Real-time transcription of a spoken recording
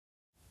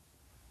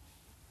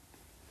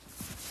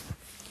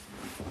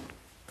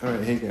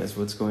Alright, hey guys,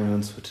 what's going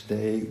on? So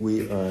today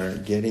we are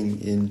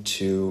getting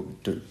into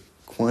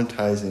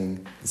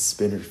quantizing the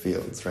spinor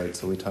fields, right?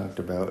 So we talked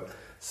about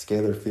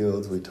scalar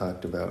fields, we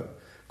talked about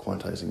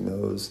quantizing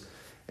those,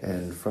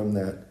 and from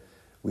that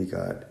we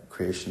got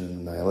creation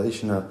and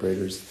annihilation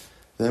operators.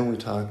 Then we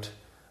talked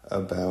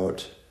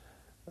about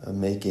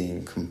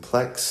making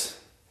complex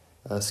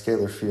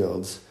scalar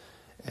fields,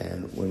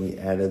 and when we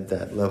added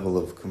that level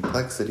of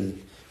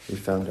complexity, we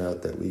found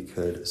out that we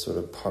could sort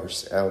of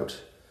parse out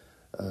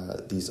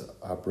these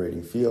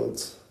operating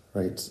fields,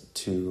 right,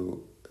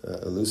 to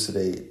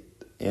elucidate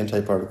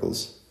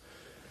antiparticles.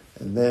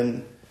 And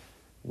then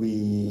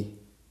we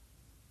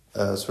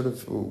sort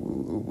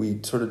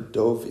of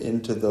dove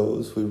into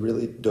those. We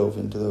really dove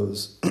into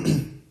those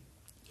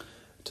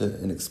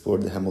and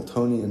explored the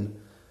Hamiltonian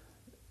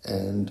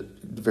and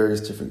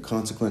various different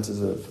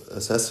consequences of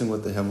assessing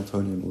what the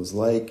Hamiltonian was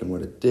like and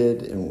what it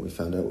did. And what we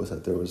found out was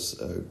that there was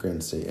a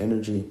grand state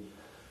energy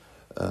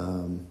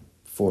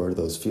for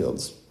those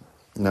fields.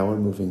 Now we're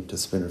moving to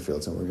spinor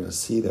fields, and we're going to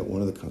see that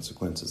one of the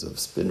consequences of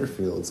spinor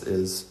fields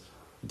is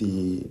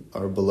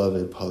our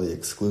beloved Pauli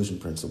exclusion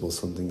principle,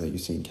 something that you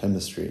see in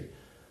chemistry,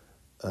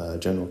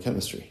 general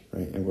chemistry,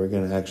 right? And we're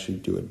going to actually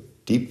do a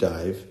deep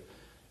dive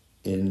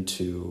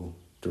into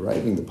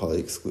deriving the Pauli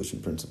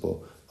exclusion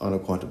principle on a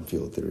quantum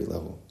field theory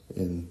level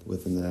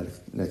within the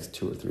next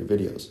 2 or 3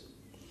 videos.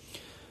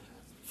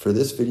 For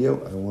this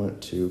video, I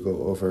want to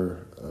go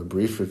over a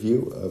brief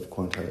review of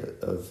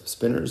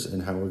spinors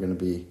and how we're going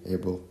to be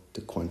able to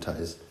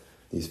quantize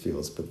these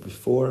fields. But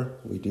before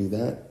we do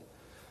that,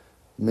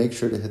 make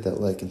sure to hit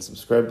that like and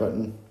subscribe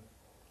button.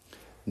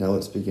 Now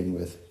let's begin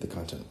with the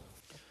content.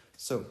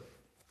 So,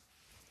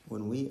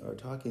 when we are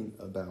talking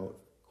about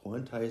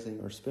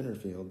quantizing our spinor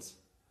fields,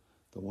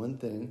 the one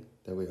thing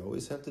that we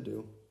always have to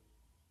do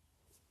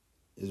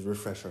is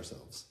refresh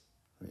ourselves,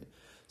 right?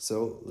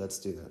 So let's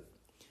do that.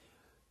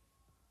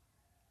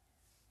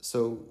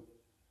 So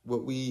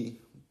what we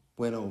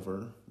went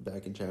over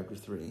back in chapter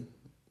 3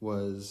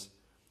 was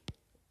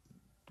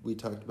we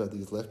talked about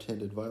these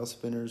left-handed Weyl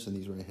spinors and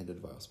these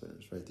right-handed Weyl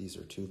spinors, right? These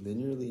are 2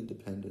 linearly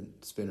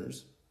independent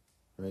spinors,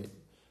 right?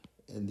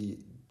 And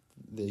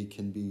they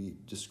can be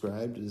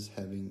described as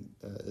having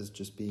as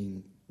just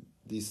being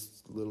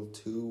these little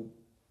 2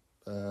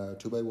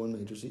 by 1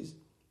 matrices,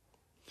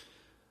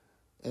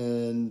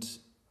 and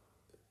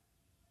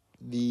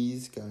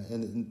these guys,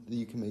 and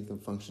you can make them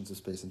functions of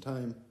space and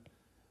time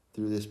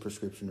through this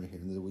prescription right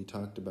here. And we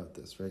talked about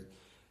this, right?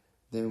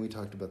 Then we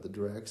talked about the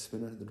Dirac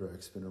spinor. The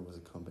Dirac spinor was a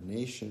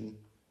combination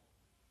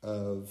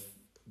of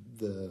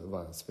the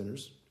Weyl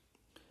spinors,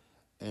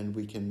 and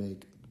we can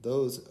make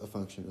those a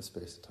function of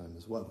space and time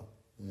as well.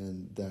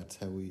 And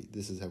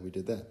this is how we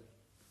did that.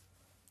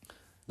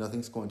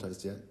 Nothing's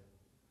quantized yet.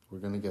 We're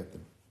going to get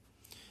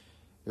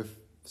there.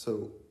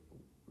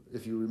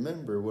 If you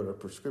remember what our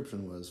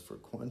prescription was for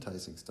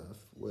quantizing stuff,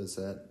 was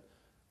that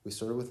we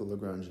started with a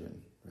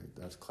Lagrangian, right?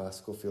 That's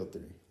classical field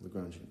theory,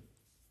 Lagrangian.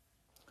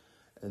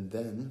 And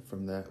then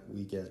from that,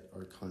 we get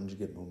our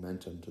conjugate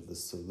momentum to the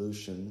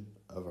solution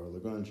of our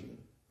Lagrangian,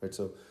 right?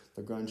 So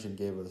Lagrangian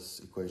gave us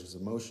equations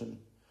of motion.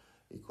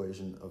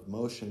 Equation of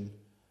motion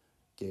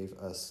gave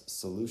us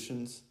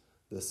solutions.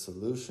 The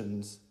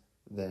solutions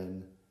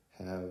then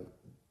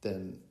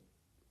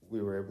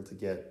we were able to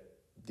get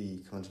the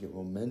conjugate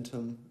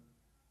momentum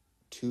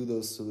to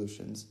those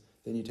solutions.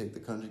 Then you take the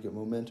conjugate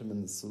momentum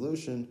in the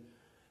solution,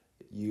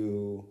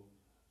 you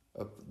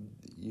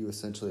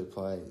essentially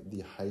apply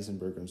the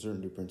Heisenberg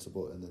uncertainty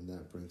principle, and then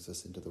that brings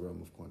us into the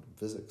realm of quantum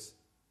physics.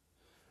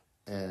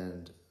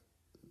 And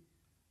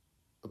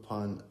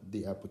upon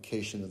the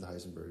application of the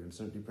Heisenberg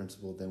uncertainty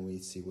principle, then we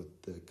see what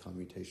the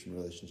commutation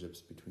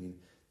relationships between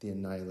the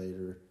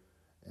annihilator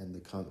and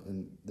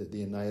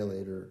the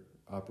annihilator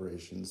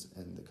operations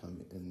and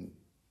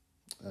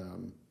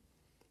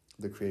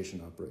the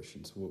creation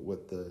operations,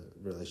 what the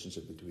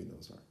relationship between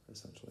those are,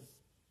 essentially.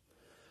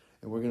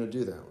 And we're going to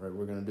do that, right?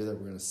 We're going to do that.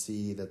 We're going to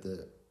see that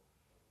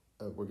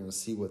we're going to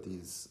see what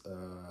these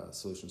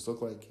solutions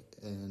look like,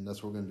 and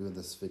that's what we're going to do in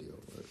this video.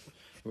 Right?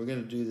 We're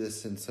going to do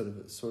this in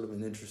sort of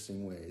an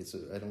interesting way. So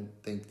I don't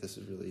think this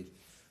is really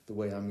the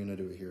way I'm going to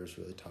do it here is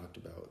really talked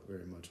about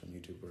very much on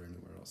YouTube or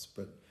anywhere else,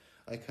 but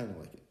I kind of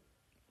like it.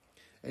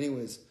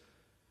 Anyways,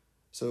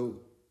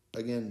 so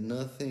again,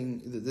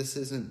 this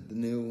isn't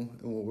new,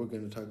 and what we're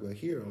going to talk about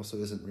here also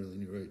isn't really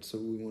new, right? So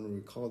we want to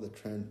recall that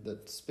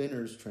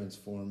spinors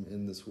transform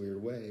in this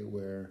weird way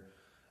where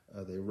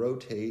they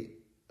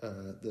rotate,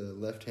 the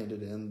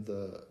left-handed and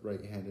the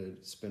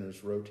right-handed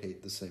spinors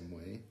rotate the same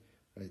way,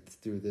 right,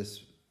 through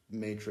this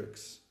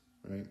matrix,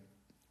 right?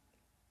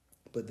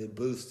 But they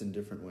boost in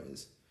different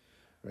ways,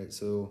 right?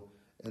 So,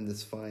 and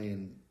this phi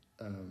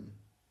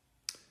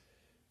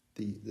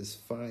this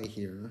phi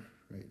here,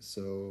 right?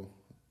 So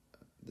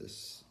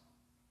this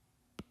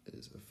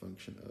is a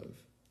function of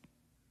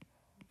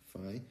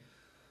phi,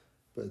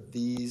 but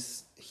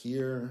these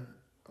here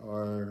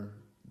are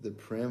the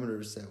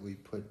parameters that we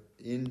put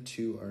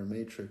into our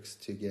matrix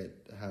to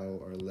get how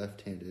our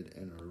left-handed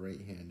and our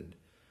right-handed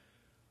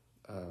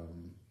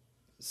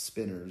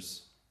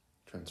spinors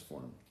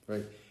transform,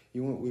 right? We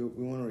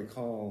want to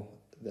recall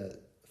that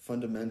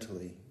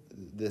fundamentally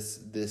this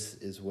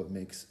is what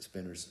makes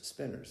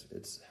spinors.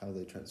 It's how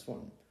they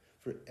transform.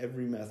 For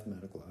every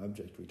mathematical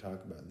object we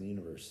talk about in the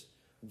universe,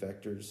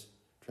 vectors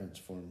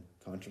transform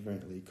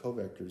contravariantly,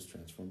 covectors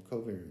transform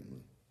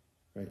covariantly,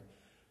 right?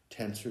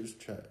 Tensors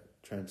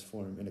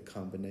transform in a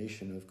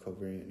combination of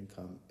covariant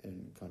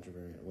and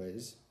contravariant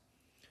ways.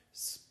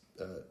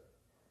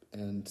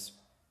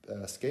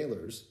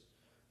 Scalars,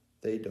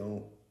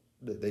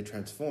 they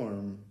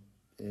transform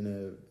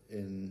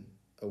in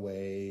a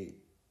way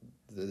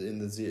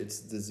it's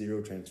the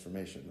zero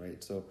transformation,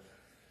 right? So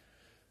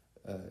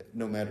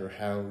no matter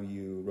how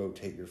you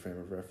rotate your frame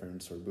of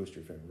reference or boost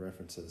your frame of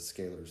reference, a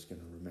scalar is going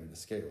to remain a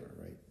scalar,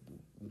 right?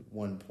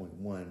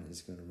 1.1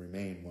 is going to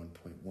remain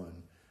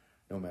 1.1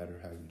 no matter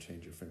how you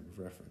change your frame of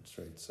reference,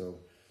 right? So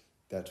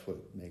that's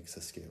what makes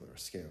a scalar.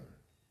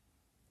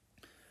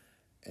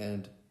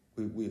 And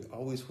we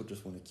always would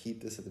just want to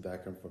keep this in the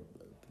back of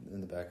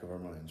our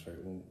minds, right?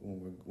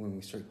 When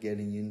we start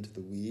getting into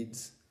the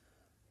weeds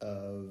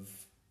of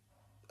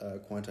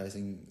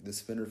quantizing the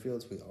spinor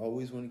fields, we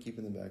always want to keep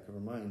in the back of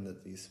our mind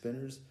that these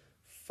spinors,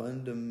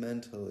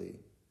 fundamentally,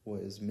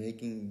 what is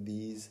making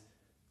these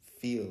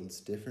fields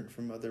different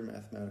from other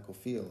mathematical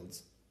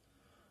fields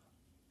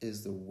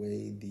is the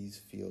way these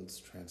fields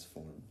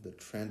transform. The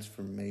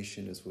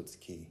transformation is what's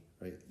key,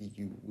 right?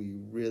 We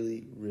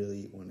really,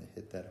 really want to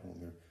hit that home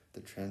here.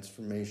 The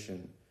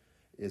transformation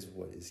is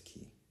what is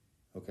key,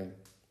 okay?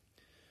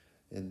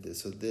 And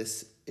so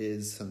this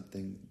is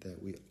something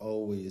that we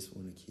always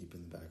want to keep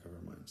in the back of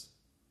our minds,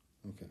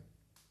 okay?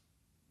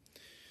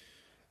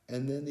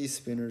 And then these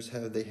spinors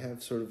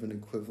have sort of an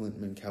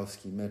equivalent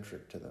Minkowski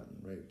metric to them,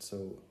 right?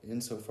 So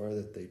insofar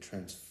that they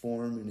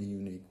transform in a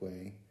unique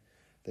way,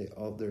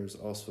 there's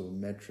also a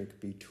metric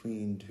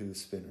between two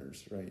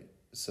spinors, right?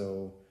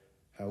 So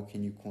how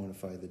can you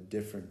quantify the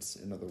difference,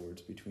 in other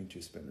words, between two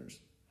spinors?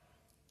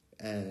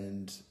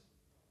 And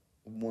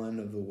one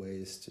of the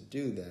ways to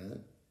do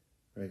that,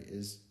 right,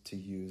 is to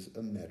use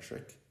a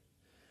metric.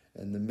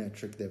 And the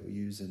metric that we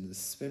use in the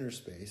spinor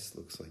space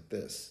looks like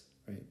this,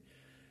 right?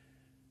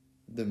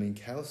 The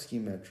Minkowski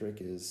metric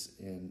is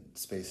in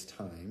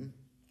space-time,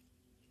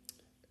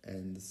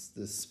 and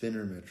the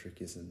spinor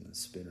metric is in the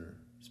spinor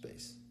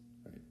space,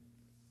 right?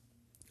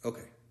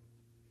 Okay.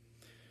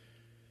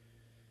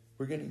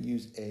 We're going to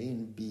use A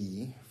and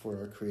B for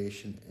our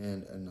creation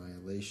and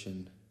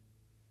annihilation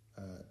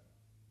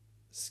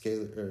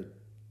scalar.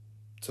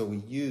 So we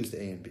used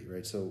A and B,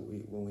 right? So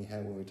when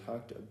we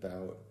talked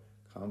about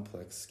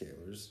complex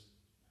scalars,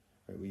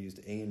 right, we used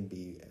A and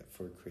B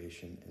for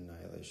creation and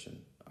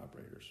annihilation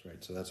operators,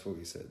 right? So that's what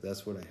we said.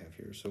 That's what I have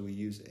here. So we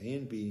use A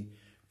and B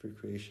for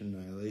creation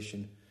and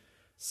annihilation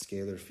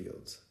scalar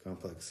fields,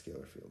 complex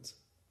scalar fields.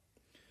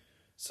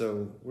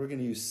 So we're going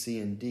to use C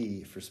and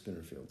D for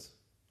spinor fields,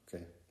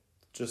 okay?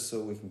 Just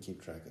so we can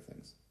keep track of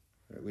things,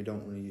 right? We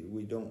don't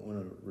want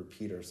to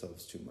repeat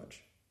ourselves too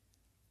much.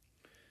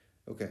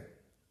 Okay.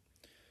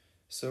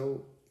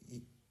 So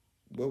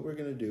what we're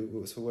going to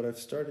do, so what I've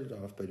started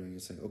off by doing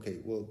is saying, okay,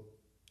 well,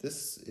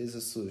 this is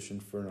a solution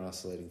for an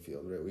oscillating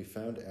field, right? We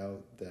found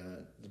out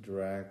that the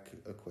Dirac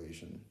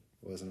equation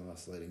was an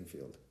oscillating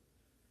field,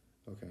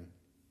 okay?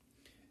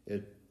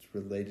 It's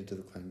related to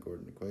the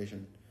Klein-Gordon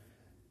equation,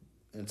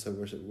 and so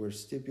we're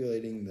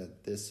stipulating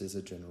that this is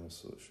a general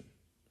solution,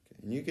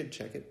 okay? And you can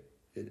check it.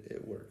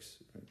 It works,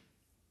 right?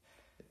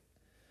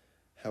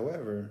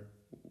 However,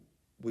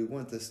 we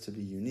want this to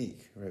be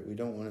unique, right? We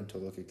don't want it to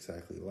look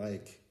exactly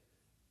like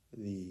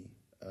the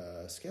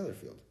scalar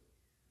field.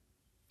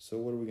 So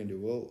what are we going to do?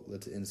 Well,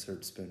 let's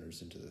insert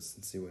spinors into this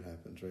and see what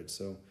happens, right?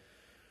 So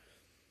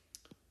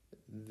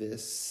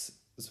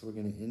we're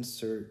going to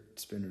insert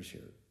spinors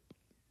here.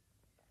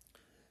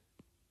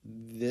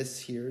 This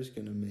here is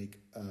going to make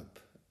up,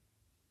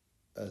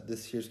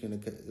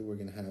 we're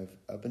going to have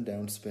up and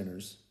down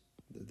spinors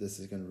that this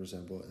is going to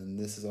resemble, and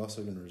this is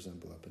also going to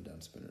resemble up and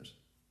down spinors.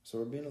 So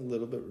we're being a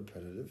little bit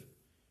repetitive,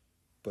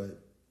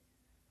 but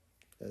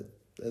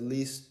at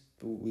least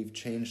we've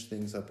changed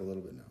things up a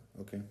little bit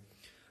now, okay?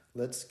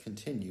 Let's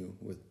continue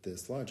with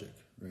this logic,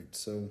 right?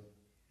 So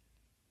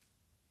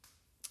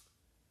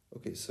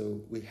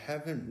we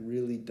haven't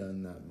really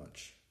done that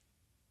much,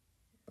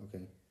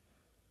 okay?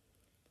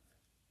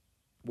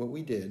 What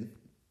we did,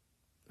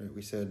 right,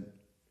 we said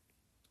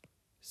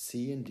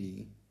C and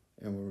D,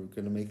 and we're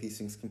going to make these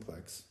things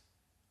complex,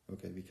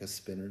 okay, because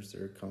spinors,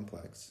 they're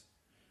complex.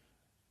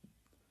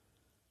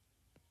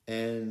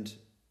 And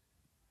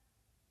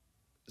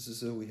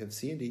so we have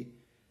C and D.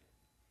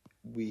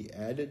 We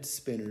added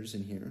spinors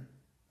in here.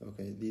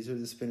 Okay, these are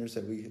the spinors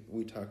that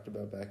we talked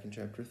about back in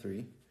chapter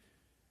 3.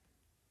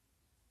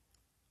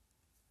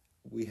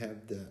 We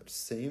have the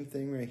same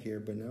thing right here,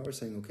 but now we're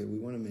saying, okay, we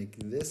want to make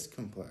this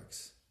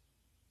complex,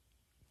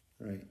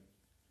 right?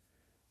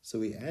 So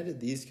we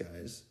added these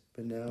guys,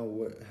 but now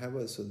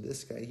so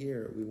this guy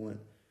here, we want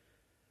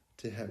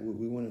to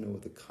know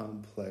what the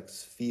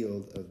complex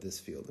field of this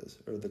field is,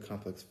 or the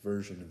complex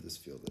version of this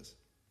field is.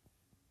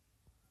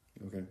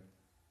 Okay.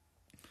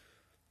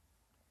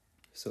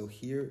 So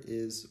here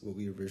is what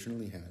we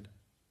originally had.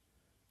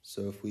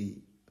 So if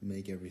we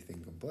make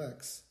everything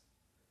complex,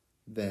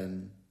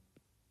 then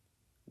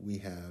we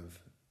have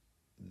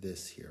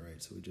this here,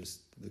 right? So we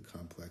just, the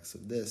complex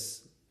of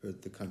this, or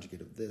the conjugate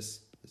of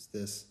this is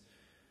this,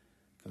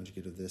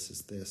 conjugate of this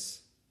is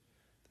this,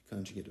 the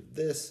conjugate of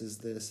this is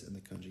this, and the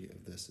conjugate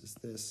of this is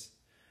this.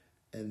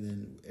 And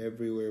then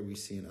everywhere we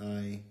see an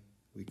I,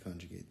 we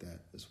conjugate that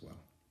as well.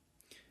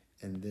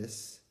 And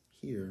this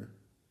here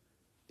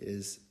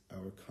is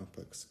our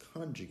complex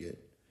conjugate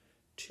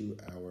to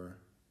our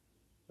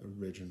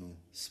original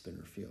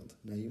spinor field.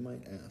 Now you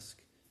might ask,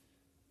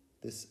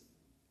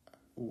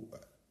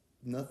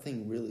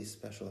 nothing really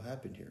special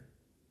happened here.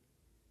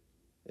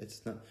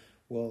 It's not,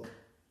 well,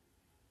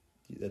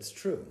 that's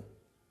true,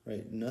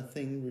 right?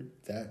 Nothing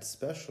that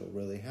special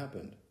really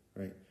happened,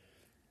 right?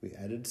 We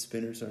added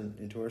spinors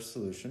into our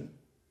solution,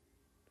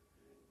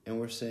 and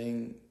we're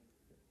saying,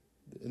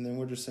 and then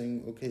we're just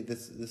saying, okay,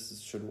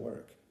 this should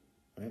work,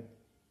 right?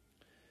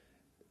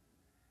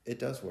 It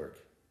does work.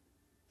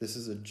 This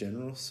is a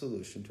general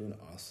solution to an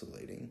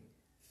oscillating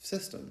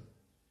system,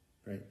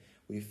 right?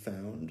 We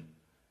found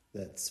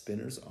that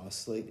spinors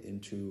oscillate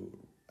into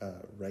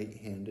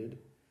right-handed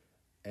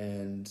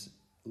and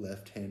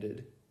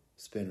left-handed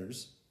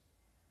spinors,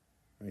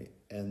 right?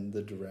 And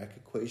the Dirac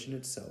equation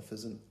itself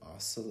is an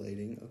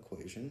oscillating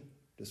equation.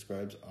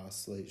 Describes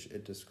oscillation.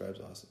 It describes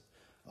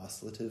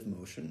oscillative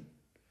motion.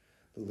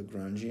 The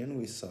Lagrangian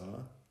we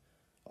saw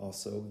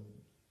also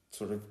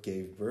sort of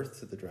gave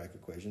birth to the Dirac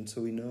equation, so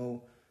we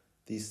know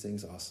these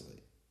things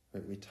oscillate,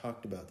 right? We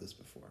talked about this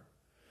before.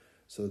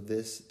 So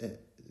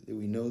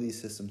we know these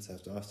systems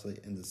have to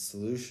oscillate, and the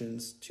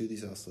solutions to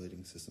these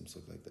oscillating systems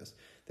look like this.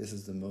 This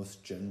is the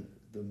most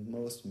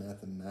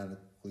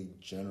mathematically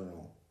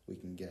general we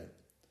can get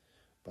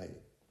by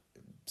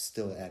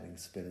still adding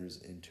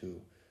spinors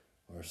into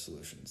our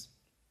solutions.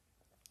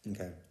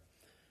 Okay,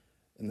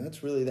 and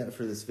that's really that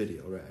for this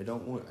video, right? I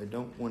don't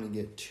want to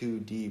get too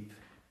deep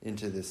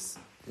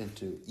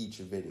into each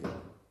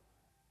video,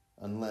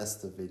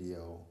 unless I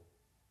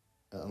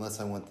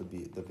want the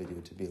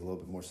video to be a little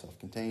bit more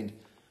self-contained.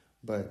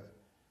 But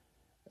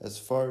as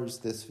far as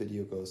this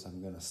video goes, I'm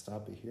going to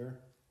stop it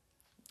here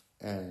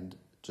and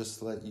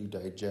just let you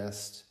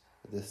digest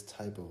this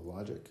type of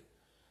logic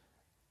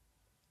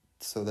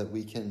so that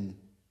you can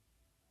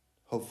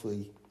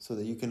hopefully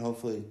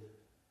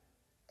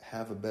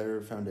have a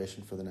better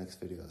foundation for the next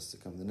videos to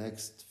come. The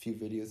next few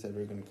videos that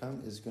are going to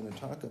come is going to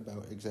talk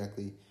about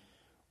exactly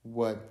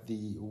what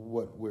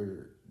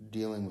we're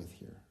dealing with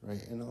here,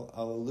 right? And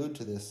I'll allude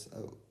to this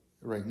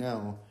right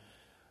now.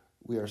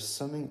 We are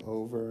summing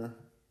over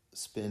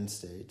spin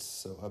states,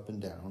 so up and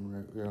down.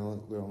 Right? We're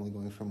only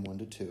going from 1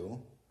 to 2.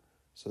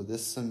 So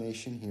this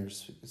summation here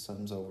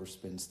sums over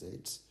spin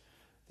states.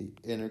 The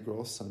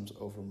integral sums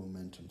over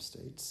momentum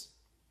states.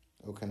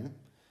 Okay,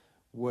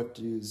 what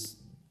does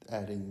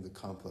adding the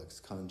complex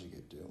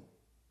conjugate do?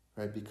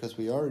 Right, because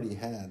we already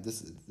had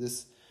this.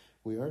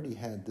 We already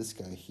had this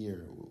guy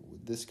here.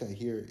 This guy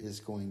here is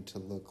going to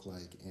look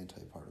like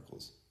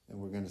antiparticles, and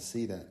we're going to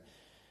see that.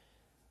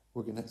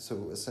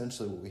 So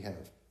essentially what we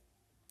have,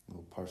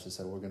 we'll parse this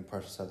out. We're going to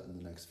parse this out in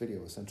the next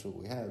video. Essentially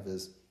what we have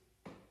is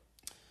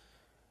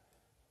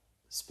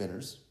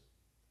spinors,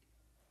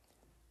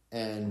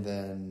 and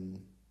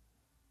then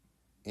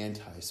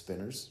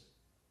anti-spinors.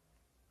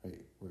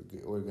 Right,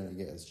 we're going to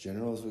get as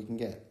general as we can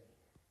get.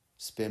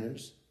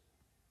 Spinors,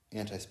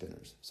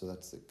 anti-spinors. So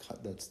that's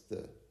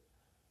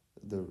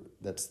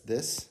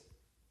this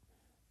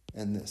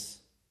and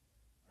this,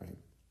 right?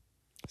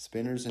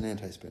 Spinors and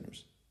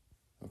anti-spinors,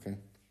 okay?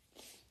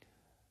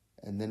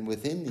 And then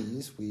within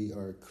these, we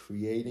are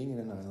creating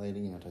and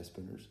annihilating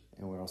anti-spinors,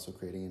 and we're also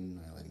creating and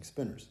annihilating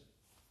spinors.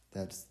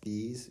 That's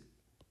these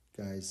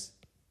guys,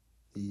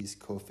 these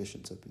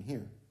coefficients up in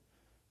here,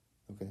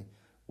 okay?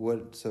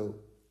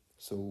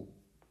 So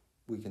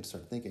we can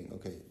start thinking,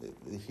 okay,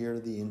 here are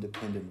the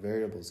independent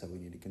variables that we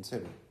need to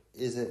consider.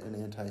 Is it an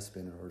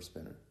anti-spinor or a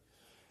spinor?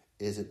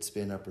 Is it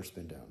spin up or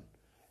spin down?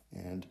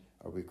 And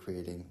are we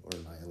creating or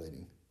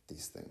annihilating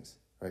these things,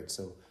 right?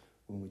 So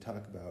when we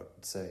talk about,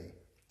 say,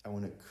 I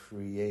want to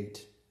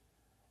create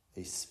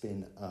a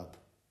spin up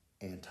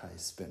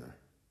anti-spinor,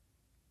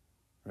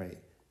 right?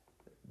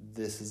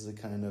 This is the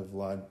kind of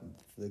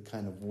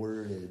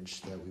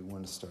wordage that we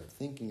want to start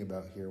thinking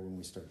about here when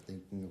we start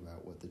thinking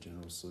about what the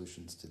general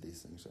solutions to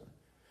these things are.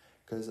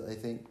 Because I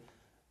think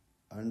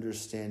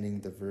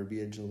understanding the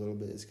verbiage a little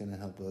bit is going to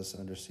help us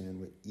understand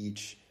what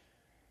each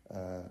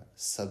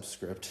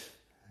subscript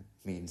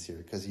means here,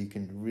 because you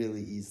can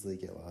really easily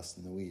get lost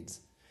in the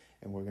weeds.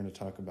 And we're going to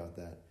talk about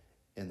that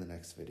in the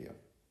next video.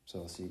 So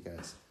I'll see you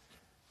guys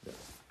there.